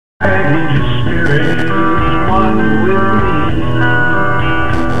Your spirit is one with me.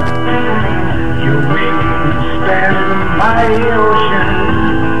 Your wings span the mighty ocean.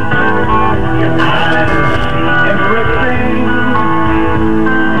 Your eyes see everything.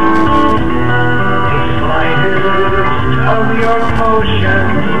 The slightest of your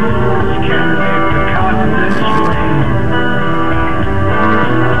motions can make the continents ring.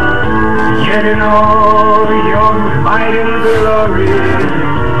 Yet in all your mighty glory,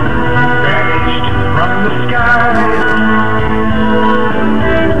 vanished from the sky,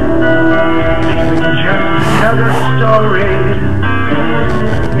 leaving just another story,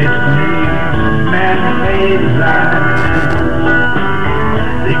 mysteries of man-made lies.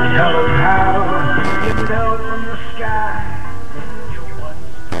 They tell of how you fell from the sky.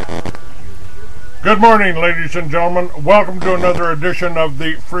 Good morning, ladies and gentlemen. Welcome to another edition of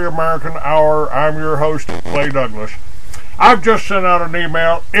the Free American Hour. I'm your host, Clay Douglas. I've just sent out an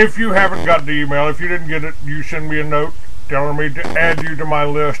email. If you haven't got the email, if you didn't get it, you send me a note telling me to add you to my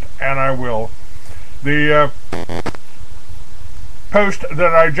list, and I will. The post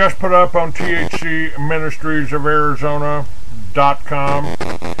that I just put up on thcministriesofArizona.com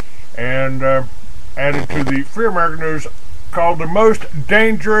and added to the Free American News, called The Most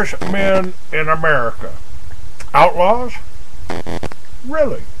Dangerous Men in America. Outlaws?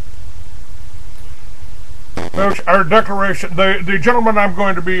 Really? Folks, our declaration, the gentleman I'm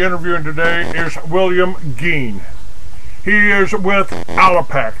going to be interviewing today is William Gheen. He is with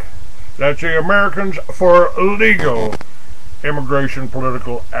ALIPAC. That's the Americans for Legal Immigration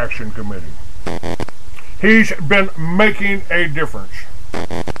Political Action Committee. He's been making a difference,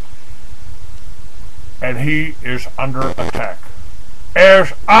 and he is under attack,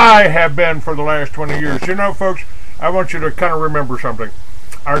 as I have been for the last 20 years. You know, folks, I want you to kind of remember something.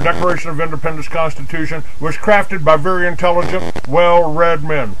 Our Declaration of Independence Constitution was crafted by very intelligent, well-read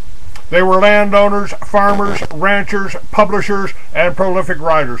men. They were landowners, farmers, ranchers, publishers, and prolific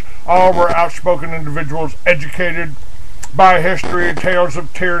writers. All were outspoken individuals, educated by history and tales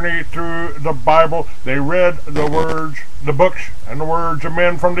of tyranny through the Bible. They read the books and the words of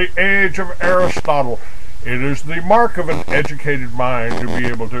men from the age of Aristotle. It is the mark of an educated mind to be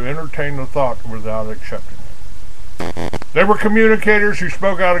able to entertain the thought without accepting it. They were communicators who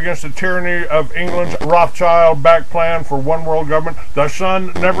spoke out against the tyranny of England's Rothschild-backed plan for one world government. The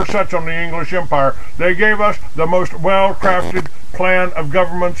sun never sets on the English Empire. They gave us the most well-crafted plan of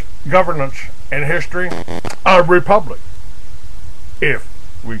governance in history, a republic, if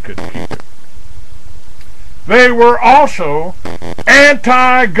we could keep it. They were also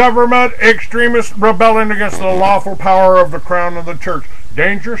anti-government extremists rebelling against the lawful power of the crown and the church.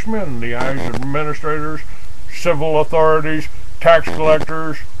 Dangerous men in the eyes of administrators, civil authorities, tax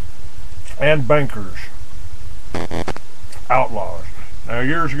collectors, and bankers. Outlaws. Now,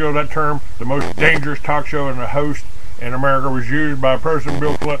 years ago, that term, the most dangerous talk show and a host in America, was used by President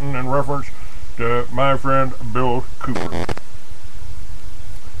Bill Clinton in reference to my friend Bill Cooper.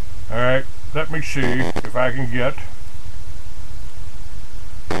 All right, let me see if I can get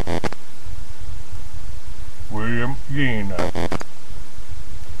William Gheen up.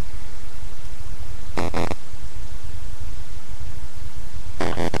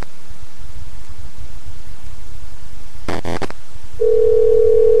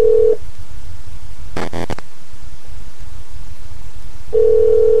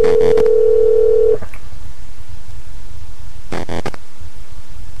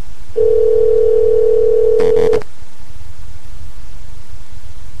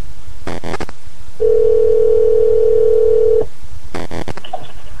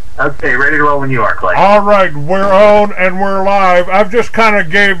 Okay, ready to roll when you are, Clay. All right, we're on and we're live. I've just kind of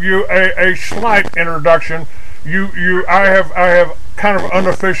gave you a slight introduction. I have kind of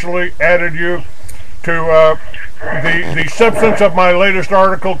unofficially added you to the substance of my latest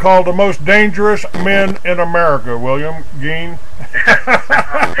article called "The Most Dangerous Men in America." William Gheen. So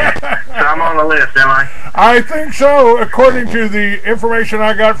I'm on the list, am I? I think so. According to the information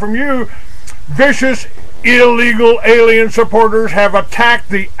I got from you, vicious illegal alien supporters have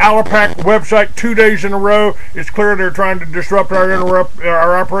attacked the ALIPAC website 2 days in a row. It's clear they're trying to disrupt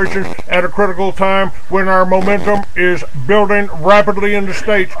our operations at a critical time when our momentum is building rapidly in the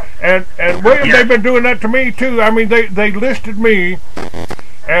States. And William, they've been doing that to me too. I mean, they listed me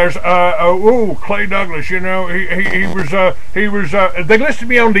as Clay Douglas. You know, he was they listed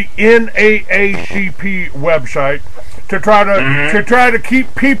me on the NAACP website to try to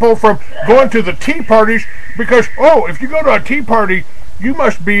keep people from going to the tea parties, because if you go to a tea party, you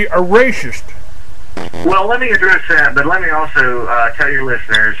must be a racist. Well, let me address that, but let me also tell your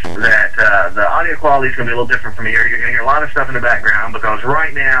listeners that the audio quality is going to be a little different from here. You're going to hear a lot of stuff in the background because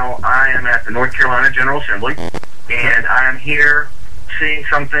right now I am at the North Carolina General Assembly, and I am here seeing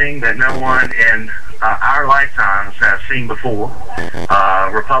something that no one in our lifetimes have seen before.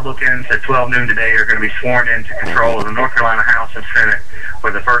 Republicans at 12 noon today are going to be sworn into control of the North Carolina House and Senate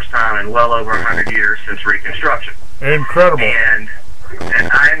for the first time in well over 100 years since Reconstruction. Incredible. And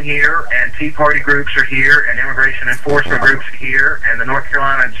I am here, and Tea Party groups are here, and immigration enforcement groups are here, and the North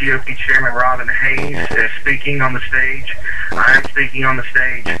Carolina GOP Chairman Robin Hayes is speaking on the stage. I am speaking on the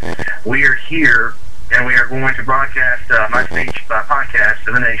stage. We are here, and we are going to broadcast my speech by podcast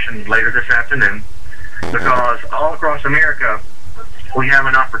to the nation later this afternoon, because all across America we have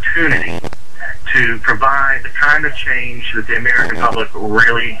an opportunity to provide the kind of change that the American public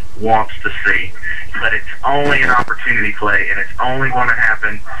really wants to see. But it's only an opportunity play, and it's only going to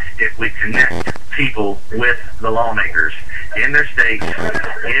happen if we connect people with the lawmakers in their states,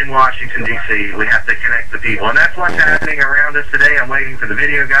 in Washington, D.C. We have to connect the people. And that's what's happening around us today. I'm waiting for the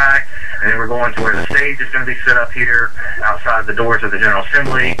video guy, and then we're going to where the stage is going to be set up here outside the doors of the General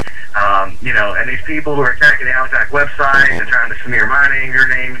Assembly. You know, and these people who are attacking the ALIPAC website and trying to smear my name, your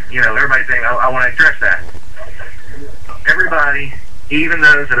name, you know, everybody's saying, I want to address that. Everybody, even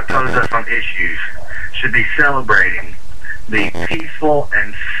those that oppose us on issues, should be celebrating the peaceful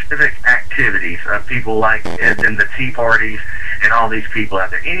and civic activities of people like in the Tea Parties and all these people out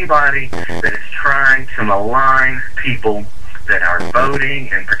there. Anybody that is trying to malign people that are voting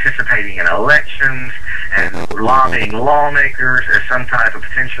and participating in elections and lobbying lawmakers as some type of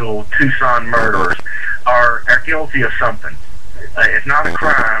potential Tucson murderers are guilty of something. It's not a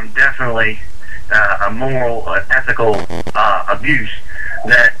crime, definitely a moral, ethical abuse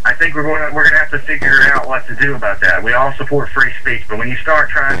that I think we're going to have to figure out what to do about that. We all support free speech, but when you start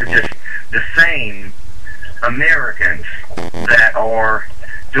trying to just defame Americans that are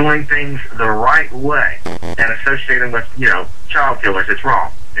doing things the right way and associating with, you know, child killers, it's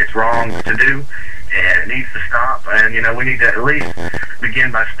wrong. It's wrong to do, and it needs to stop. And, you know, we need to at least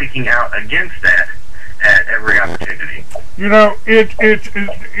begin by speaking out against that at every opportunity. You know, it's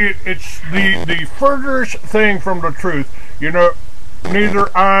the furthest thing from the truth. You know, neither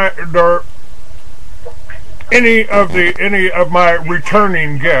I nor any of my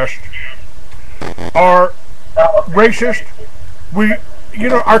returning guests are racist. You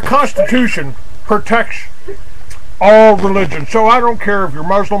know, our Constitution protects all religions. So I don't care if you're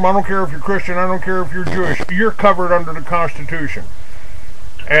Muslim, I don't care if you're Christian, I don't care if you're Jewish. You're covered under the Constitution.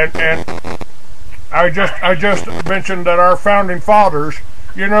 And I just mentioned that our founding fathers,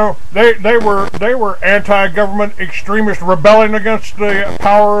 you know, they were anti-government extremists rebelling against the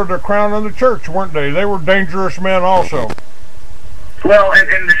power of the crown of the church, weren't they? They were dangerous men also. Well, and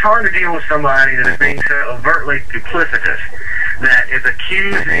it's hard to deal with somebody that is being so overtly duplicitous, that is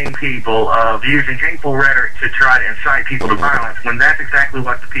accusing people of using hateful rhetoric to try to incite people to violence, when that's exactly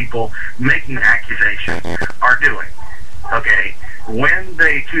what the people making the accusation are doing. Okay, when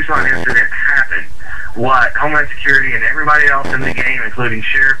the Tucson incident happened, what Homeland Security and everybody else in the game, including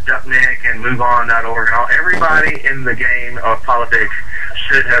Sheriff Ducknick and MoveOn.org and all, everybody in the game of politics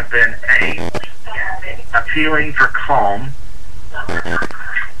should have been A, appealing for calm,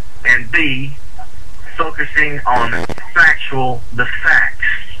 and B, focusing on the facts.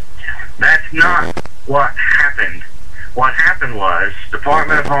 That's not what happened. What happened was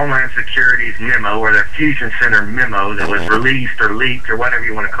Department of Homeland Security's memo, or their Fusion Center memo that was released or leaked or whatever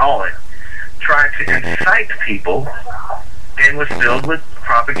you want to call it, tried to incite people and was filled with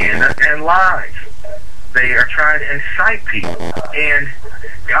propaganda and lies. They are trying to incite people, and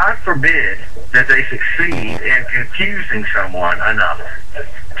God forbid that they succeed in confusing someone enough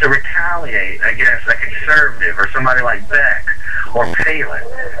to retaliate against a conservative or somebody like Beck or Palin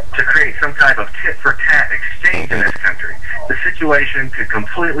to create some type of tit-for-tat exchange in this country. The situation could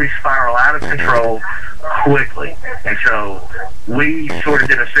completely spiral out of control quickly. And so we sort of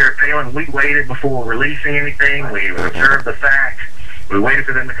did a Sarah Palin. We waited before releasing anything. We observed the facts. We waited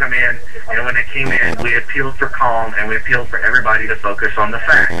for them to come in, and when they came in, we appealed for calm, and we appealed for everybody to focus on the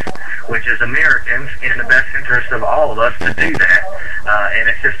facts, which is Americans in the best interest of all of us to do that. And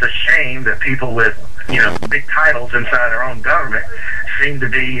it's just a shame that people with, you know, big titles inside our own government seem to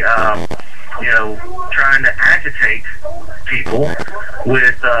be, you know, trying to agitate people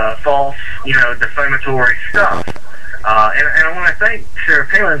with false, you know, defamatory stuff. And I want to thank Sarah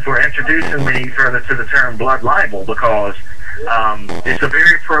Palin for introducing me further to the term blood libel, because it's a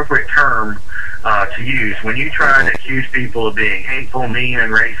very appropriate term to use when you try to accuse people of being hateful, mean,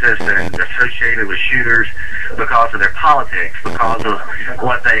 and racist and associated with shooters because of their politics, because of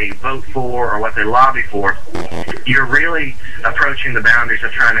what they vote for or what they lobby for. You're really approaching the boundaries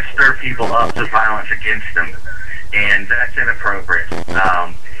of trying to stir people up to violence against them, and that's inappropriate.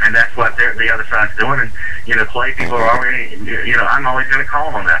 And that's what the other side's doing. And, you know, Clay, people are already, you know, I'm always going to call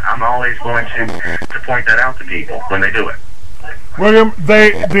on that. I'm always going to point that out to people when they do it. William,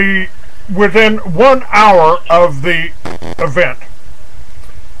 within 1 hour of the event,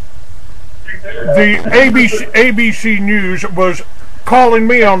 the ABC News was calling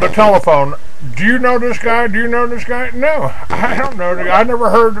me on the telephone. Do you know this guy? Do you know this guy? No, I don't know. I never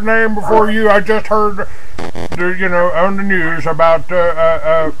heard the name before you. I just heard, you know, on the news about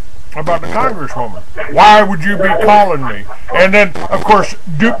the congresswoman. Why would you be calling me? And then, of course,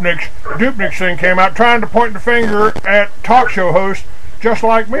 Dupnick's thing came out, trying to point the finger at talk show hosts just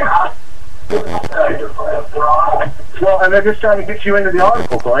like me. Well, and they're just trying to get you into the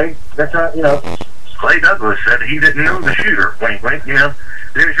article, Clay. That's not, you know. Clay Douglas said he didn't know the shooter. Wink, wink. You know,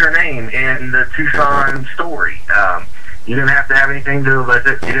 there's your name in the Tucson story. You didn't have to have anything to do with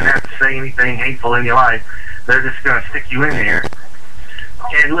it. You didn't have to say anything hateful in your life. They're just going to stick you in there.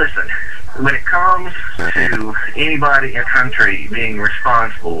 And listen, when it comes to anybody in the country being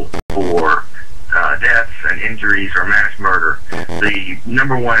responsible for deaths and injuries or mass murder, the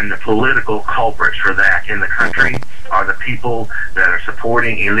number one political culprits for that in the country are the people that are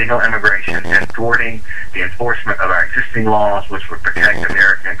supporting illegal immigration and thwarting the enforcement of our existing laws, which would protect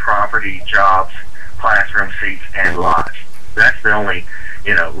American property, jobs, classroom seats, and lives. That's the only,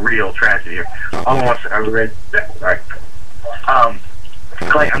 you know, real tragedy here.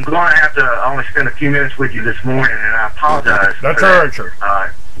 Clay, I'm going to have to only spend a few minutes with you this morning, and I apologize. That's all right, sir.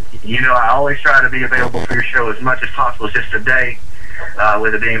 You know, I always try to be available for your show as much as possible. It's just today,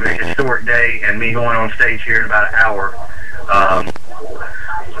 with it being a historic day and me going on stage here in about an hour,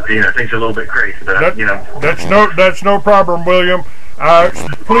 you know, things are a little bit crazy. But you know, that's no problem, William.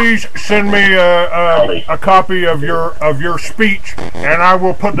 Please send me a copy of your speech, and I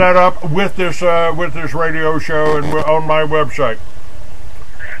will put that up with this radio show and on my website.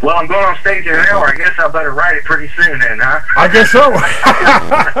 Well, I'm going on stage in an hour. I guess I better write it pretty soon then, huh? I guess so.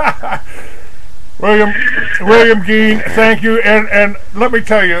 William Gheen, thank you. And let me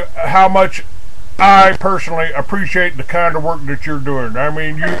tell you how much I personally appreciate the kind of work that you're doing. I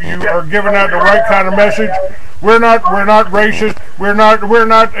mean, you are giving out the right kind of message. We're not racist. We're not,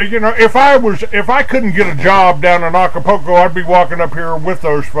 you know, if I couldn't get a job down in Acapulco, I'd be walking up here with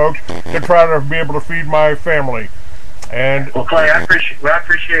those folks to try to be able to feed my family. And well, Clay, I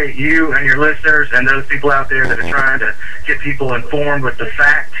appreciate you and your listeners and those people out there that are trying to get people informed with the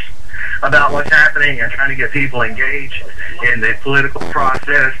facts about what's happening and trying to get people engaged in the political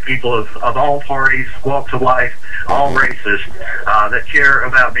process, people of all parties, walks of life, all races, that care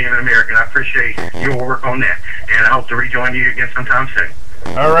about being an American. I appreciate your work on that, and I hope to rejoin you again sometime soon.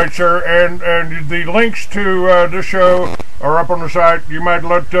 All right, sir, and the links to this show are up on the site. You might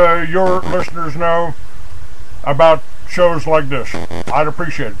let your listeners know about shows like this. I'd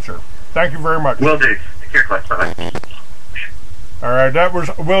appreciate it, sir. Thank you very much. Will do. Take care, Clay. Bye. All right, that was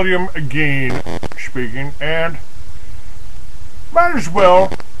William Gheen speaking, and might as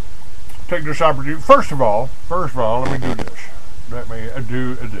well take this opportunity. First of all, let me do this. Let me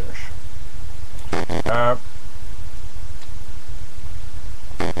do this.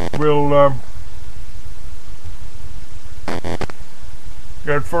 We'll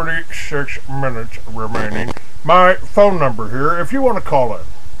got 46 minutes remaining. My phone number here, if you want to call in,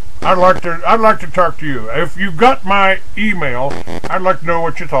 I'd like to talk to you. If you got my email, I'd like to know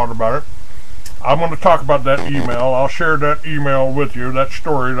what you thought about it. I'm going to talk about that email. I'll share that email with you, that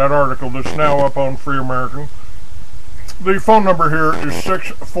story, that article that's now up on Free American. The phone number here is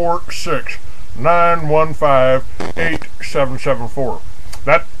 646-915-8774.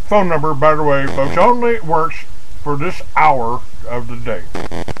 That phone number, by the way, folks, only works for this hour of the day.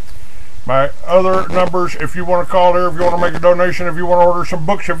 My other numbers, if you want to call here, if you want to make a donation, if you want to order some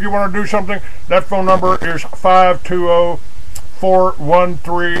books, if you want to do something, that phone number is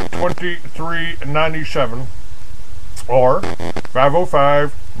 520-413-2397 or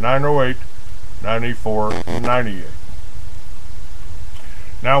 505-908-9498.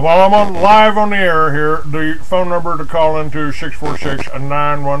 Now, while I'm live on the air here, the phone number to call into is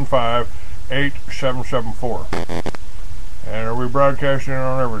 646-915-8774. And are we broadcasting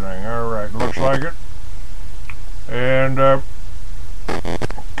on everything? All right, looks like it. And okay,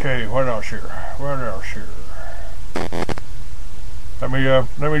 what else here? Let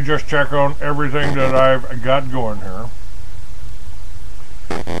me just check on everything that I've got going here.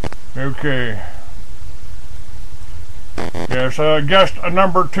 Okay. Yes, guest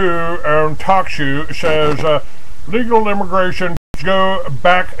number 2 on TalkShoe says legal immigration go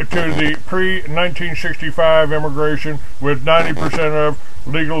back to the pre-1965 immigration with 90% of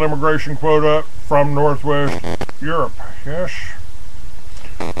legal immigration quota from Northwest Europe. Yes,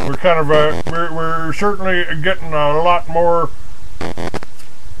 we're kind of we're certainly getting a lot more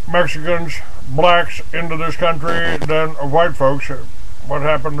Mexicans, blacks into this country than white folks. What's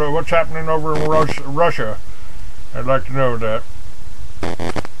happening over in Russia? I'd like to know that.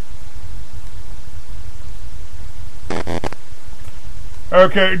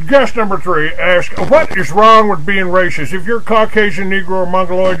 Okay, guest number 3 asks, what is wrong with being racist? If you're Caucasian, Negro, or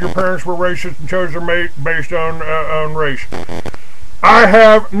Mongoloid, your parents were racist and chose their mate based on race. I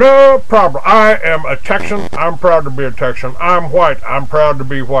have no problem. I am a Texan. I'm proud to be a Texan. I'm white. I'm proud to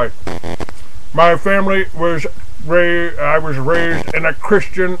be white. My family was I was raised in a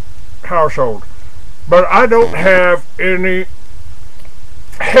Christian household. But I don't have any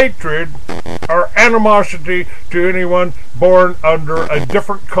hatred or animosity to anyone born under a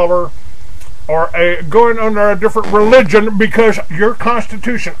different color or going under a different religion, because your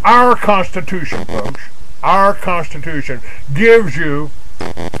Constitution, our Constitution, folks, our Constitution gives you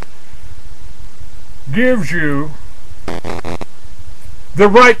the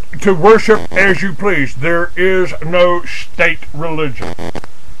right to worship as you please. There is no state religion.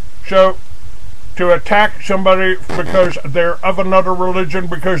 So to attack somebody because they're of another religion,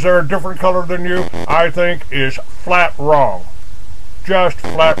 because they're a different color than you, I think is flat wrong. Just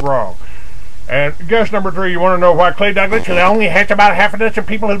flat wrong. And guest number 3, you want to know why Clay Douglas only has about half a dozen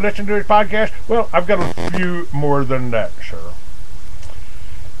people who listen to his podcast? Well, I've got a few more than that, sir.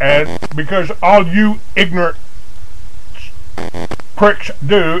 And because all you ignorant pricks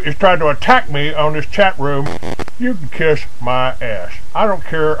do is try to attack me on this chat room, you can kiss my ass. I don't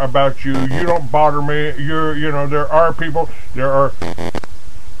care about you. You don't bother me. You know, there are people, there are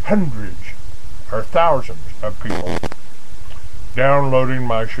hundreds or thousands of people downloading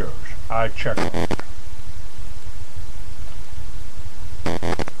my shows. I check them.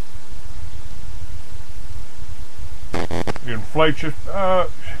 Inflation.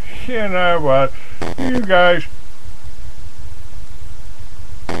 You know what? You guys.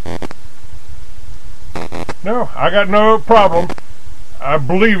 No, I got no problem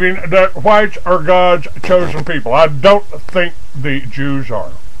believing that whites are God's chosen people. I don't think the Jews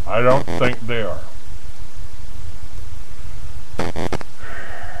are. I don't think they are.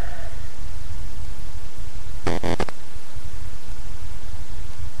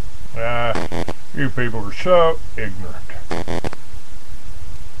 You people are so ignorant.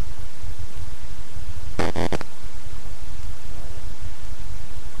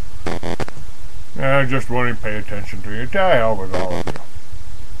 I just won't even pay attention to you. To hell with all of you.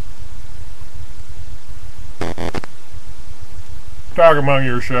 Talk among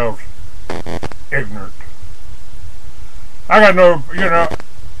yourselves. Ignorant. I got no, you know,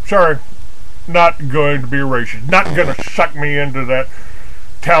 sorry, not going to be racist. Not going to suck me into that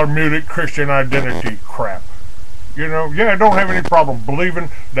Talmudic Christian identity crap. You know, yeah, I don't have any problem believing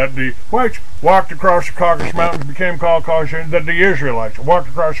that the whites walked across the Caucasus Mountains, became called Caucasian, that the Israelites walked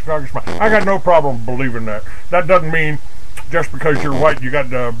across the Caucasus Mountains. I got no problem believing that. That doesn't mean just because you're white, you got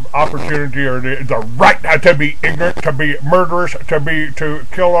the opportunity or the right to be ignorant, to be murderous, to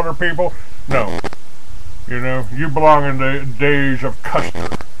kill other people. No. You know, you belong in the days of Custer.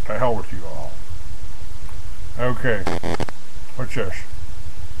 To hell with you all. Okay. What's this?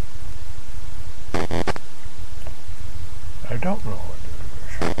 I don't know what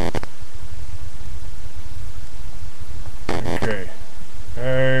it is. Okay.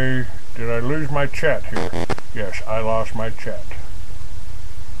 Hey, did I lose my chat here? Yes, I lost my chat.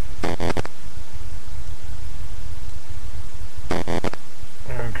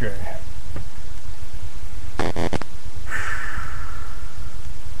 Okay.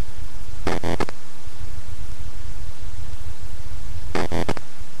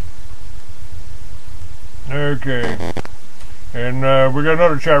 Okay. And we got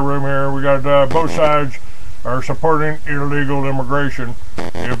another chat room here. We got both sides are supporting illegal immigration.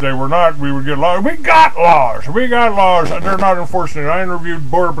 If they were not, we would get laws. We got laws. We got laws. They're not enforcing it. I interviewed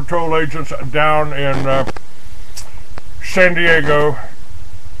Border Patrol agents down in San Diego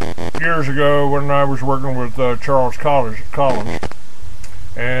years ago when I was working with Charles Collins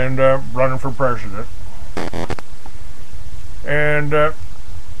and running for president. And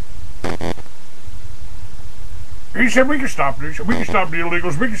he said, we can stop this. We can stop the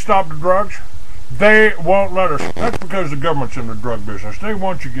illegals. We can stop the drugs. They won't let us. That's because the government's in the drug business. They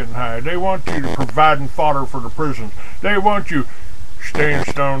want you getting high. They want you providing fodder for the prisons. They want you staying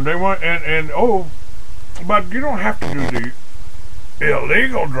stoned. They want, and But you don't have to do the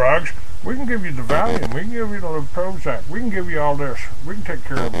illegal drugs. We can give you the Valium. We can give you the Prozac. We can give you all this. We can take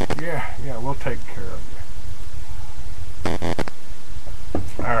care of you. Yeah, we'll take care of you.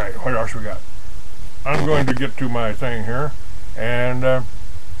 All right, what else we got? I'm going to get to my thing here, and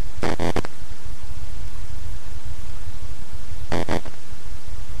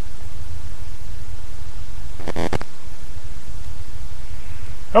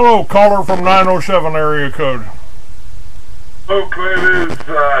hello, caller from 907 area code. Hello, Clint. It's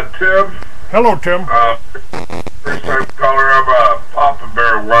Tim. Hello, Tim. First time caller. I'm Papa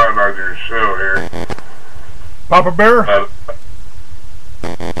Bear 1 on your show here. Papa Bear?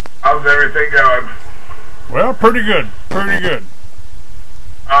 How's everything going? Well, pretty good. Pretty good.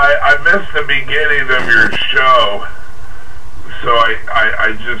 I missed the beginning of your show, so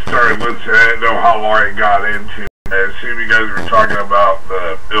I just started listening. I didn't know how long I got into. I assume you guys were talking about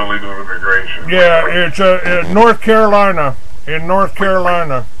the illegal immigration. Yeah, it's in North Carolina. In North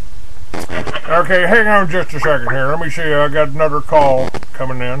Carolina. Okay, hang on just a second here. Let me see. I got another call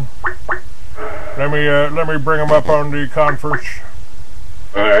coming in. Let me bring them up on the conference.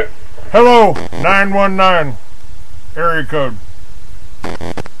 All right. Hello, 919 area code.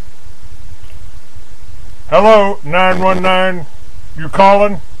 Hello, 919. You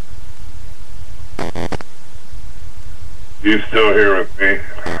calling? You still here with me?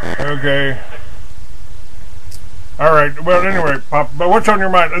 Okay. All right. Well, anyway, Pop. But what's on your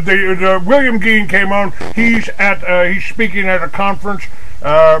mind? The William Gheen came on. He's speaking at a conference.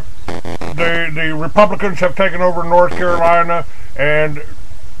 The Republicans have taken over North Carolina, and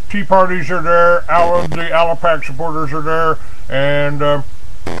Tea Parties are there. The ALIPAC supporters are there, and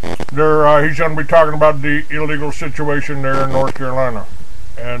he's going to be talking about the illegal situation there in North Carolina,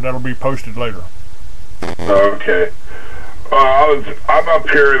 and that'll be posted later. Okay. I'm up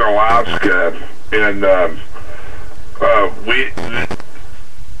here in Alaska, and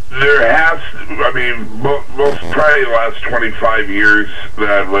most probably the last 25 years that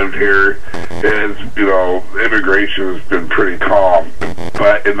I've lived here is, immigration has been pretty calm.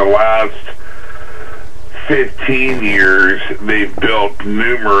 But in the last 15 years, they've built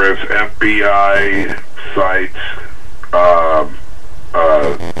numerous FBI sites,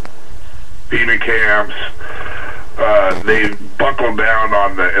 FEMA camps. They've buckled down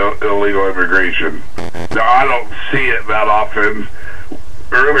on the illegal immigration. Now, I don't see it that often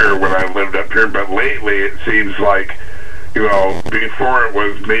earlier when I lived up here, but lately it seems like, before it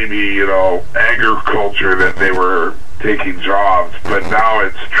was maybe, agriculture that they were taking jobs, but now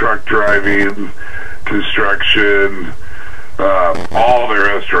it's truck driving, construction, all the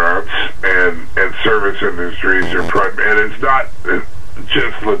restaurants and service industries are and it's not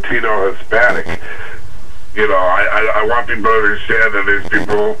just Latino, Hispanic. I want people to understand that there's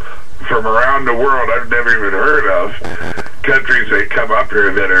people from around the world I've never even heard of, countries that come up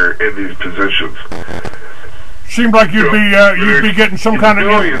here that are in these positions. Seems like you'd be getting some kind of.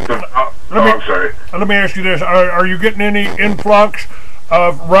 I'm sorry. Let me ask you this: Are you getting any influx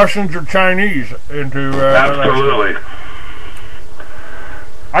of Russians or Chinese into? Absolutely.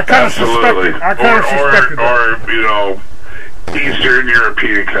 I kind of suspected. Or Eastern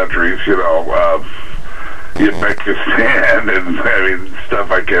European countries. Uzbekistan and stuff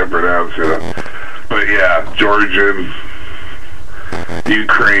I can't pronounce. But yeah, Georgian,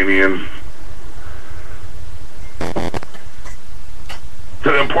 Ukrainian. To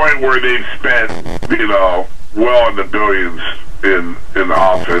the point where they've spent, well in the billions in the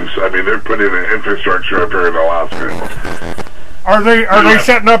office. They're putting an infrastructure up here in Alaska. Are they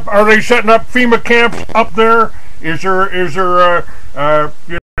setting up FEMA camps up there? Is there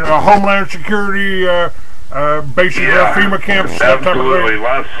Homeland Security bases there, FEMA camps? Absolutely.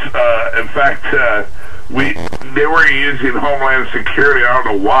 In fact, they were using Homeland Security. I don't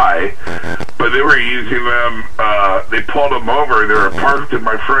know why, but they were using them. They pulled them over. They were parked in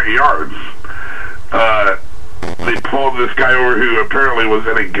my front yard. They pulled this guy over who apparently was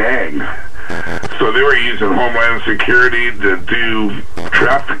in a gang. So they were using Homeland Security to do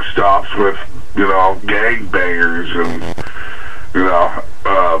traffic stops with, gang bangers and,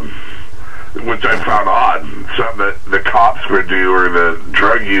 which I found odd. Something that the cops would do or the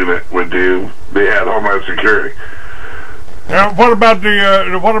drug unit would do. They had Homeland Security. Now, what about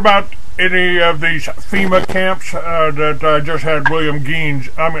any of these FEMA camps that I just had William Gheen's?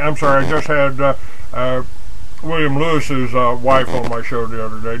 I just had William Lewis's wife on my show the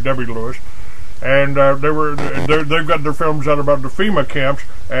other day, Debbie Lewis, and they've got their films out about the FEMA camps,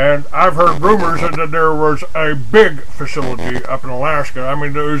 and I've heard rumors that there was a big facility up in Alaska.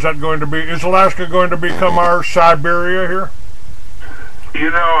 Is Alaska going to become our Siberia here?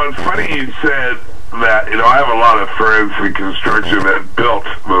 It's funny you said that, I have a lot of friends in construction that built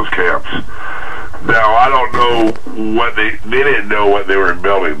those camps. Now, I don't know what they didn't know what they were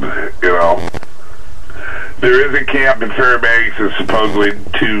building, There is a camp in Fairbanks that's supposedly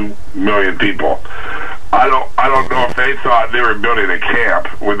 2 million people. I don't know if they thought they were building a camp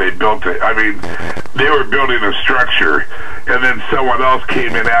when they built it. I mean, they were building a structure, and then someone else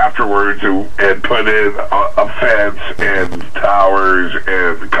came in afterwards and put in a fence and towers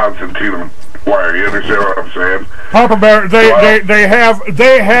and concertina wire. You understand what I'm saying? Papa Bear, they have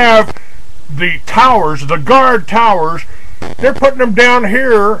the towers, the guard towers. They're putting them down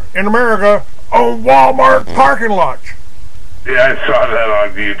here in America on Walmart parking lots. Yeah, I saw that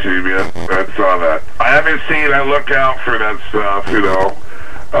on YouTube, yeah. I saw that. I haven't seen, I look out for that stuff,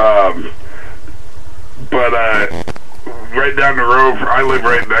 But, right down the road, I live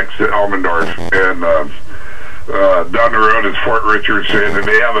right next to Elmendorf, and, down the road is Fort Richardson, and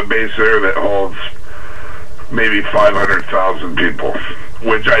they have a base there that holds maybe 500,000 people,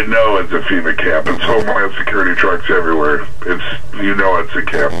 which I know is a FEMA camp. It's Homeland Security trucks everywhere. It's a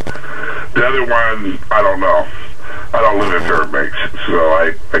camp. The other one, I don't know. I don't live in Fairbanks, so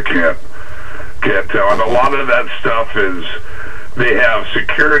I can't tell. And a lot of that stuff is, they have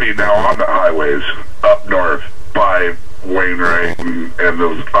security now on the highways up north by Wainwright and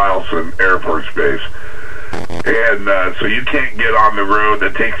those Eielson Air Force Base. And so you can't get on the road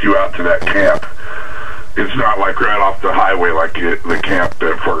that takes you out to that camp. It's not like right off the highway like the camp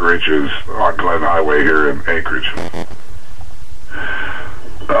at Fort Rich's on Glen Highway here in Anchorage.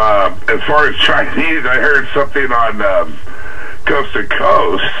 As far as Chinese, I heard something on Coast to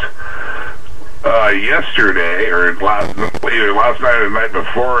Coast yesterday, or either last night or the night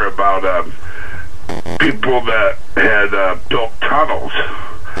before, about people that had built tunnels,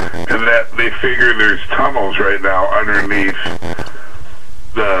 and that they figure there's tunnels right now underneath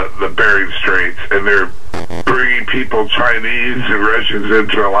the Bering Straits, and they're bringing people, Chinese and Russians,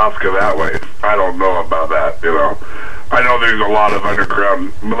 into Alaska that way. I don't know about that, I know there's a lot of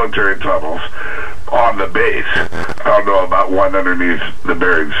underground military tunnels on the base. I don't know about one underneath the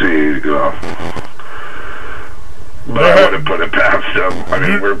Bering Sea, But I wouldn't put it past them. I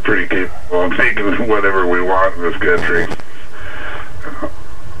mean, we're pretty capable of making whatever we want in this country.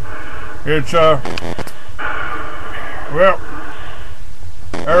 It's, well,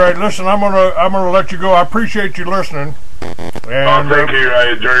 all right, listen, I'm gonna let you go. I appreciate you listening. And, thank you.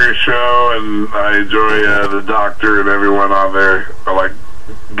 I enjoy your show, and I enjoy the doctor and everyone on there. I like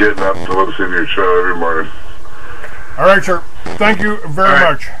getting up to listen to your show every morning. All right, sir. Thank you very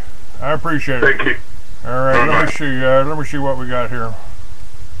much. I appreciate it. Thank you. All right, let me see what we got here. All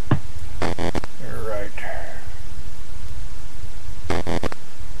right.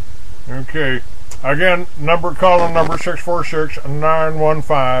 Okay. Again, calling number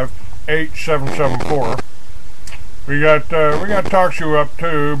 646-915-8774. We got talk show up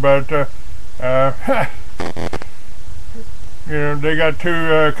too, but they got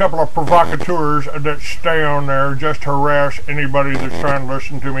a couple of provocateurs that stay on there just to harass anybody that's trying to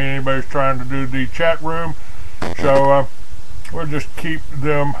listen to me, anybody's trying to do the chat room. So we'll just keep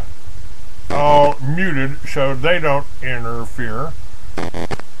them all muted so they don't interfere.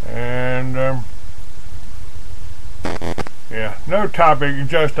 And yeah, no topic,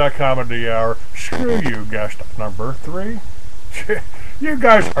 just a comedy hour. Screw you, guest number 3. You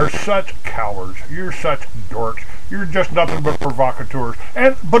guys are such cowards. You're such dorks. You're just nothing but provocateurs.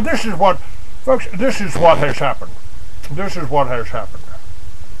 But this is what, folks, this is what has happened. This is what has happened.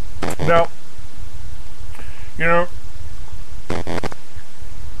 Now,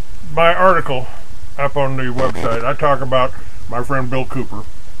 my article up on the website, I talk about my friend Bill Cooper.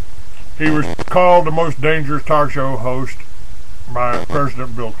 He was called the most dangerous talk show host by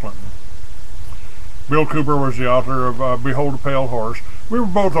President Bill Clinton. Bill Cooper was the author of Behold a Pale Horse. We were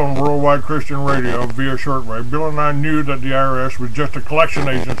both on Worldwide Christian Radio via shortwave. Bill and I knew that the IRS was just a collection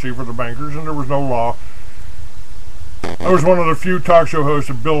agency for the bankers and there was no law. I was one of the few talk show hosts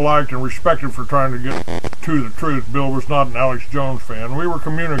that Bill liked and respected for trying to get to the truth. Bill was not an Alex Jones fan. We were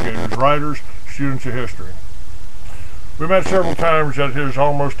communicators, writers, students of history. We met several times at his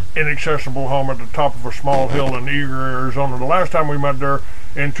almost inaccessible home at the top of a small hill in Eager, Arizona. The last time we met there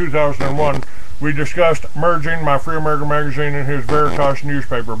in 2001, we discussed merging my Free American magazine and his Veritas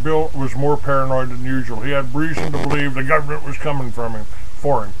newspaper. Bill was more paranoid than usual. He had reason to believe the government was coming for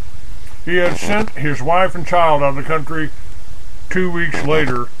him. He had sent his wife and child out of the country. 2 weeks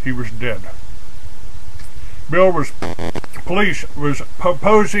later, he was dead. Police was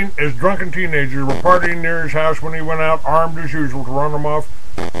posing as drunken teenagers were partying near his house when he went out armed as usual to run them off.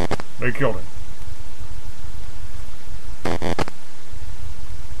 They killed him.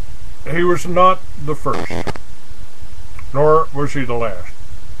 he was not the first, nor was he the last,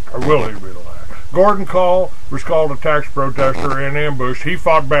 or will he be the last. Gordon Call was called a tax protester and ambushed. He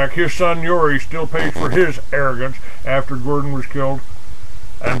fought back. His son Yuri still pays for his arrogance after Gordon was killed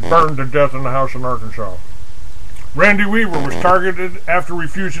and burned to death in the house in Arkansas. Randy Weaver was targeted after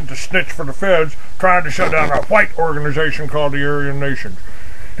refusing to snitch for the feds, trying to shut down a white organization called the Aryan Nations.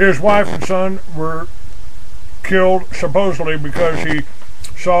 His wife and son were killed supposedly because he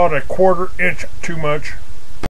sawed a 1/4 inch too much